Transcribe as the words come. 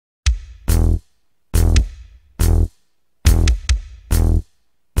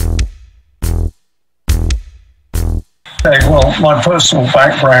Okay, well, my personal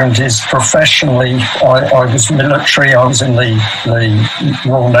background is professionally, I was military. I was in the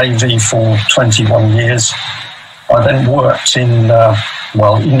Royal Navy for 21 years. I then worked in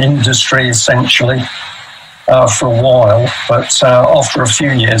industry, essentially, for a while. But after a few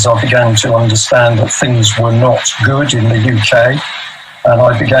years, I began to understand that things were not good in the UK. And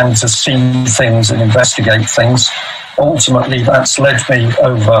I began to see things and investigate things. Ultimately, that's led me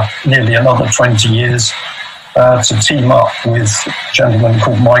over nearly another 20 years to team up with a gentleman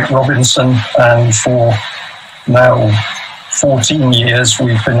called Mike Robinson, and for now 14 years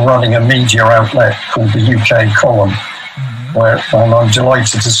we've been running a media outlet called the UK Column, where I'm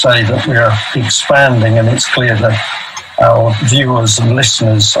delighted to say that we're expanding, and it's clear that our viewers and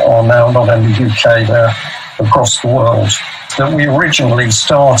listeners are now not only UK, they're across the world. That we originally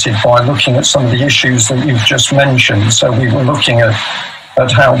started by looking at some of the issues that you've just mentioned. So we were looking at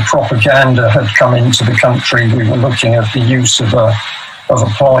how propaganda had come into the country. We were looking at the use of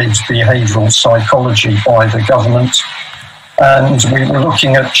applied behavioural psychology by the government. And we were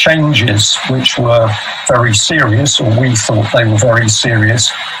looking at changes which were very serious, or we thought they were very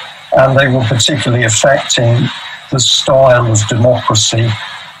serious, and they were particularly affecting the style of democracy,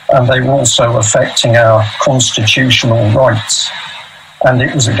 and they were also affecting our constitutional rights. And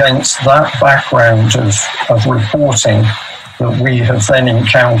it was against that background of reporting that we have then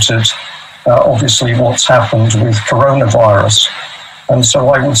encountered, obviously, what's happened with coronavirus. And so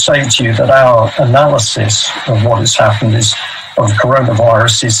I would say to you that our analysis of what has happened of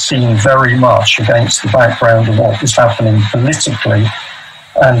coronavirus is seen very much against the background of what is happening politically,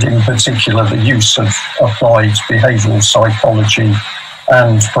 and in particular the use of applied behavioural psychology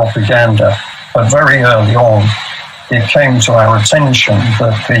and propaganda. But very early on, it came to our attention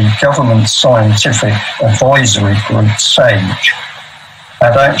that the government scientific advisory group, SAGE,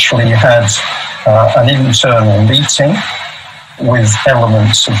 had actually had an internal meeting with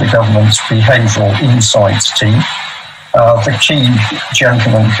elements of the government's behavioural insights team. The key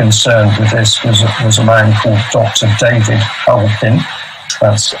gentleman concerned with this was a man called Dr. David Halpin,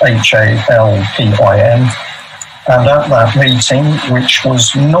 that's Halpin. And at that meeting, which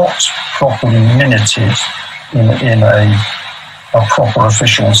was not properly minuted in a proper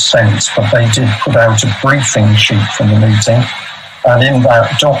official sense, but they did put out a briefing sheet from the meeting. And in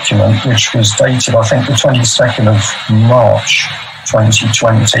that document, which was dated, I think, the 22nd of March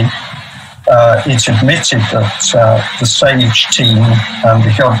 2020, it admitted that the SAGE team and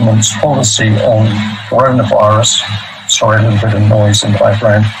the government's policy on coronavirus, sorry, a little bit of noise in the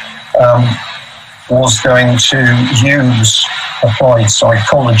background, was going to use applied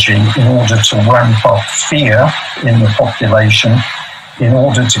psychology in order to ramp up fear in the population, in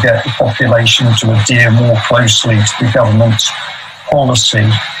order to get the population to adhere more closely to the government's policy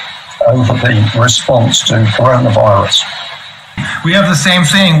over the response to coronavirus. We have the same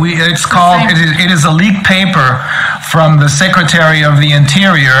thing. It's called. It is a leaked paper from the Secretary of the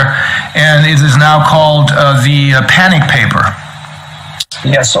Interior, and it is now called the panic paper.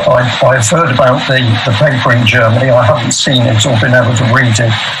 Yes, I've heard about the paper in Germany. I haven't seen it or been able to read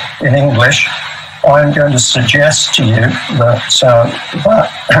it in English. I'm going to suggest to you that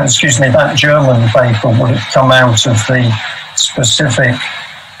that German paper would have come out of the specific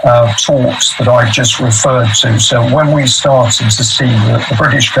talks that I've just referred to. So when we started to see that the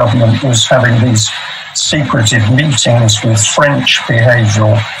British government was having these secretive meetings with French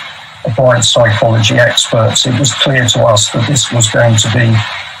behavioural applied psychology experts, it was clear to us that this was going to be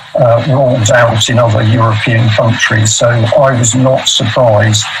rolled out in other European countries. So I was not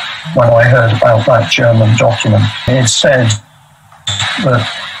surprised when I heard about that German document. It said that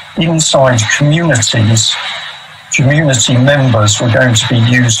inside communities, community members were going to be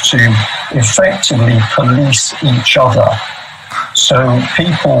used to effectively police each other. So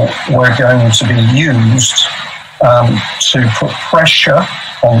people were going to be used to put pressure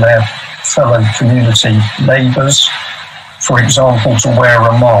on their fellow community neighbours, for example, to wear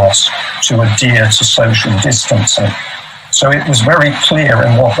a mask, to adhere to social distancing. So it was very clear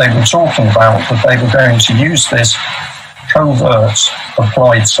in what they were talking about that they were going to use this covert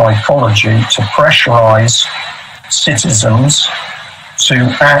applied psychology to pressurise citizens to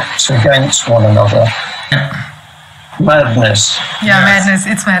act against one another. Madness. Yeah, yes. Madness.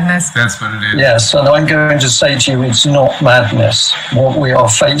 It's madness. That's what it is. Yes, and I'm going to say to you, it's not madness. What we are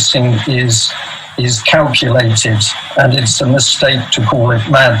facing is calculated, and it's a mistake to call it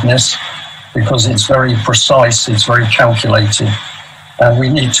madness because it's very precise, it's very calculated, and we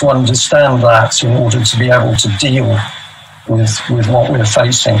need to understand that in order to be able to deal with what we're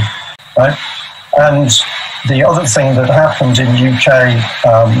facing, right? And the other thing that happened in UK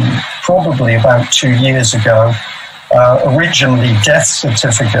probably about 2 years ago Originally, death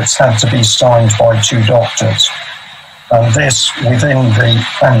certificates had to be signed by 2 doctors. And this, within the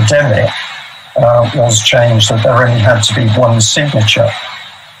pandemic, was changed that there only had to be 1 signature.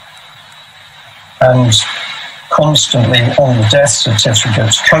 And constantly on the death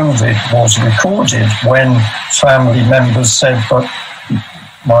certificates, COVID was recorded when family members said, but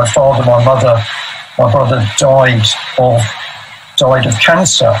my father, my mother, my brother died of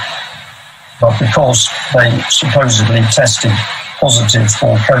cancer. But because they supposedly tested positive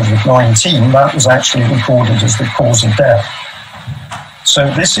for COVID-19, that was actually recorded as the cause of death. So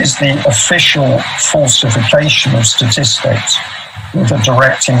this is the official falsification of statistics with a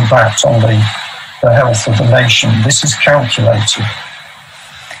direct impact on the health of the nation. This is calculated.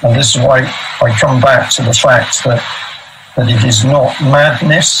 And this is why I come back to the fact that it is not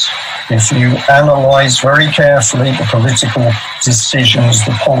madness. If you analyse very carefully the political decisions,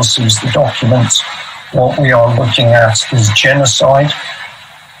 the policies, the documents, what we are looking at is genocide.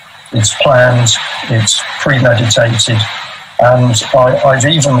 It's planned, it's premeditated, and I've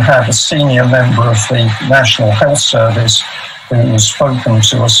even had a senior member of the National Health Service who has spoken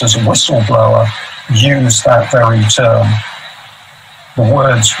to us as a whistleblower use that very term. The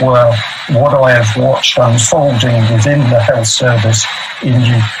words were, what I have watched unfolding within the health service in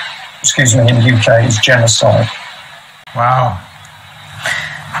UK is genocide. Wow.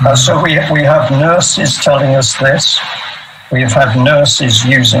 So we have nurses telling us this. We have had nurses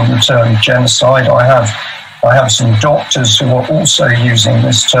using the term genocide. I have some doctors who are also using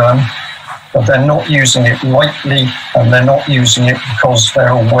this term, but they're not using it lightly, and they're not using it because they're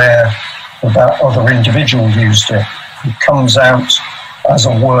aware that that other individual used it. It comes out as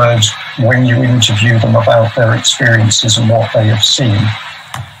a word when you interview them about their experiences and what they have seen.